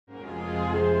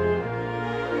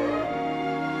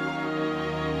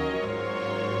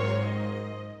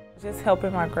Just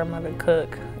helping my grandmother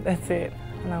cook, that's it.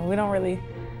 No, we don't really,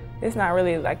 it's not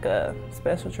really like a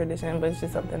special tradition, but it's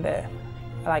just something that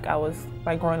I was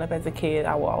growing up as a kid,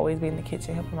 I will always be in the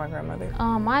kitchen helping my grandmother.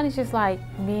 Mine is just like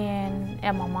being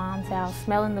at my mom's house,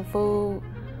 smelling the food,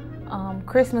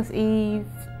 Christmas Eve,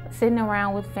 sitting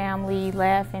around with family,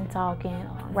 laughing, talking,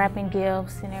 wrapping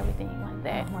gifts and everything like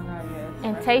that. Oh my God, yes.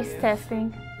 And taste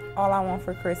testing. All I Want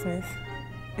for Christmas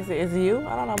is You.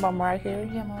 I don't know about Mariah Carey.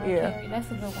 Yeah, Mariah Carey,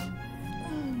 that's a good one.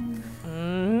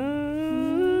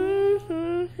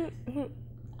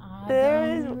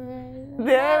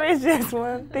 There is just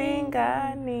one thing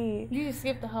I need. You just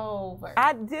skipped the whole verse.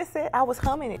 I just said I was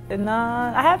humming it.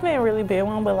 Nah, I haven't really been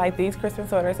one, but like these Christmas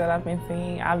sweaters that I've been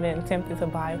seeing, I've been tempted to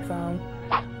buy some,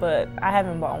 but I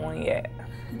haven't bought one yet.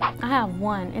 I have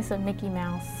one. It's a Mickey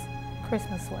Mouse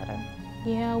Christmas sweater.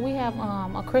 Yeah, we have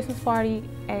a Christmas party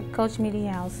at Coach Meaty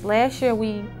House. Last year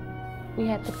we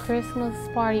had the Christmas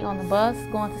party on the bus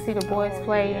going to see the boys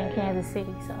play in Kansas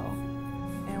City. So.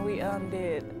 And we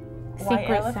did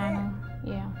Secret Santa.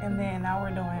 Yeah. And then now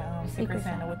we're doing Secret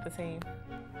Santa with the team.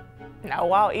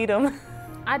 No, I'll eat them.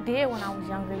 I did when I was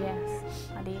younger, yes.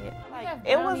 I did.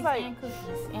 It was like and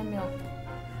cookies and milk.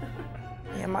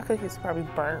 Yeah, my cookies probably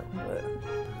burnt, but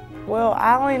well,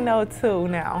 I only know two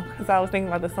now because I was thinking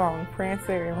about the song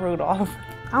Prancer and Rudolph.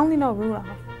 I only know Rudolph,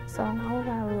 so I will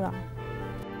buy Rudolph.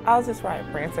 I was just writing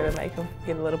Prancer to make him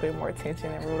get a little bit more attention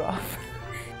than Rudolph.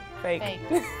 Fake.